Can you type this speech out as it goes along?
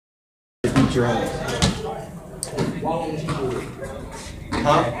Beat your ass.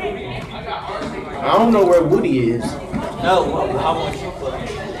 Huh? I don't know where Woody is. No, I want you to.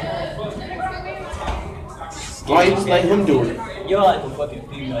 Why you just let him do it? You're like a fucking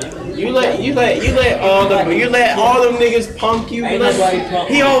female. You let all them niggas punk you.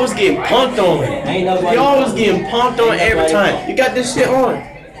 He always getting punked on. He always getting punked on every time. You got this shit on.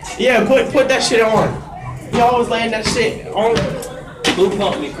 Yeah, put that shit on. He always laying that shit on. Who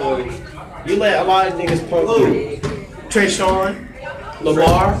punked me, Khori? You let a lot of niggas punk you. Treshawn,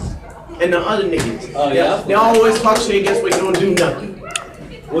 Lamar, and the other niggas. Oh yeah. They always talk shit against me. You don't do nothing.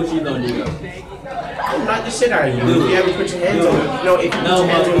 What you gonna do though? I'm not the shit out of you. If you ever put your hands on me. No, if you put your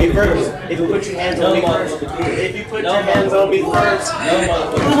hands on me first. If you put your hands on me first. If you put your hands on me first.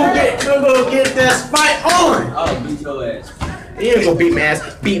 We're gonna get this fight on. Oh, beat your ass. You ain't gonna beat my ass.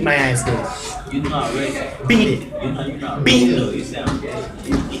 Beat my ass then. You're not ready. Beat it. You're not Beat ready. it. You sound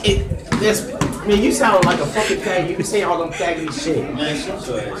gay. Man, you sound like a fucking faggot. You can say all them faggot shit. Man, shut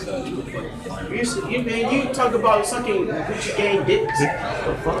your ass up. You a fucking faggot. You talk about sucking Gucci gang dicks. The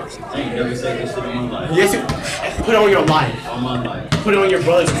fuck? I ain't never said this shit in my life. Yes, you put it on your life. On my life. Put it on your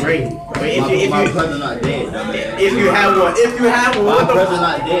brother's grave. My brother not dead, dumbass. If you have one, My brother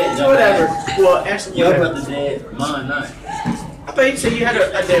not dead, dumbass. whatever. Well, actually, Your brother dead, mine not. I thought you said you had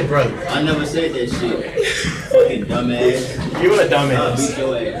a dead brother. I never said that shit. Fucking dumbass. You a I'll dumbass. beat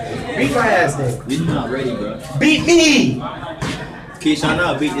your ass. Beat my ass then. You're not ready, bro. Beat me. Keyshawn,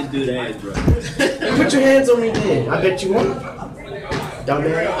 I'll beat this dude ass, bro. Put your hands on me then. I bet you won't.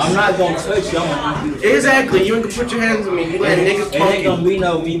 Dumbass. I'm not gonna touch you. I'm gonna knock you. Exactly. You ain't gonna put your hands on me. You let niggas It talk ain't gonna you. be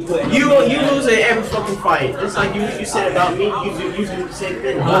no me putting. You lose in every fucking fight. It's like you said about me. You do the same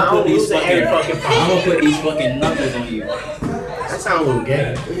thing. I I'm gonna don't put lose in every fucking I'm fight. gonna put these fucking knuckles on you. That sounds a little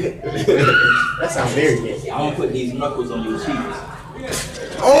gay. That sounds very gay. I'm gonna put these knuckles on your cheeks.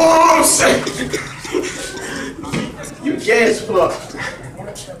 Oh shit! You gay as fuck.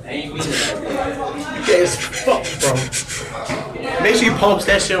 I ain't mean it like that. You gay as fuck, bro. Make sure you post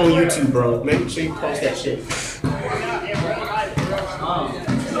that shit on YouTube, bro. Make sure you post that shit.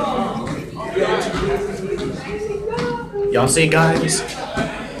 Y'all see guys?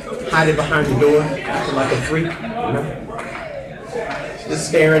 Hiding behind the door, acting like a freak. You know? Just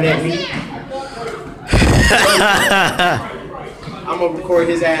staring at me. I'm gonna record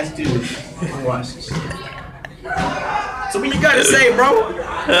his ass too. Watch this. So what you gotta say, bro?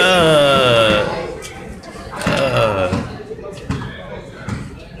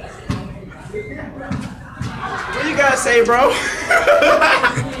 What you gotta say, bro?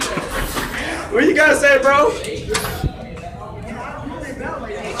 What you gotta say, bro?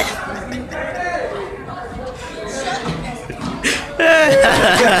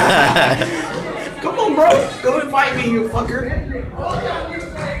 Come on, bro. Go and fight me, you fucker.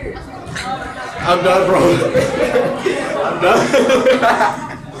 I'm done, bro. I'm done.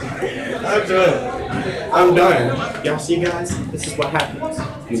 I'm done. I'm done. Y'all see, guys? This is what happens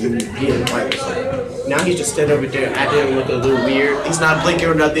when you get in a fight. Now he's just standing over there acting look a little weird. He's not blinking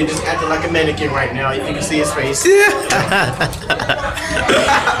or nothing, just acting like a mannequin right now. If you can see his face.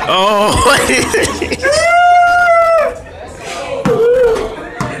 Oh.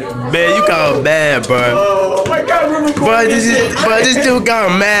 Man, you got him mad, bro. Oh my God, we're recording This dude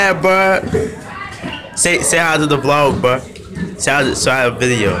got him mad, bro. Say hi to the vlog, bro. Say hi to the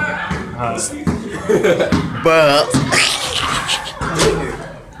video. But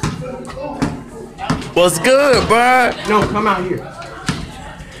what's good, bro? No, come out here.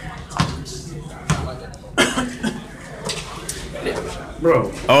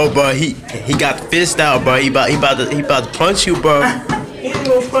 Bro. Oh, bro, he got the fist out, bro. He about to punch you, bro. He ain't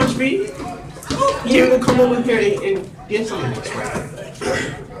gonna punch me. He ain't gonna come over here and get something.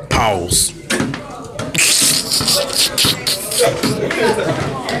 Pause.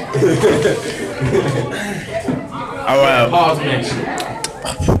 Alright. Pause next.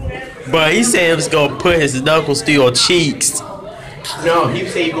 But he said he was gonna put his knuckles through your cheeks. No, he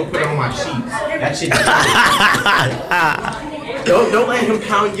said you gonna put it on my cheeks. That shit. Don't let him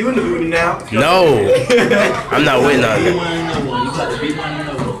pound you in the booty now. No. I'm not waiting on that.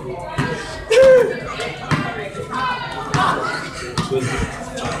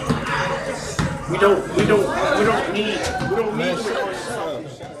 We don't need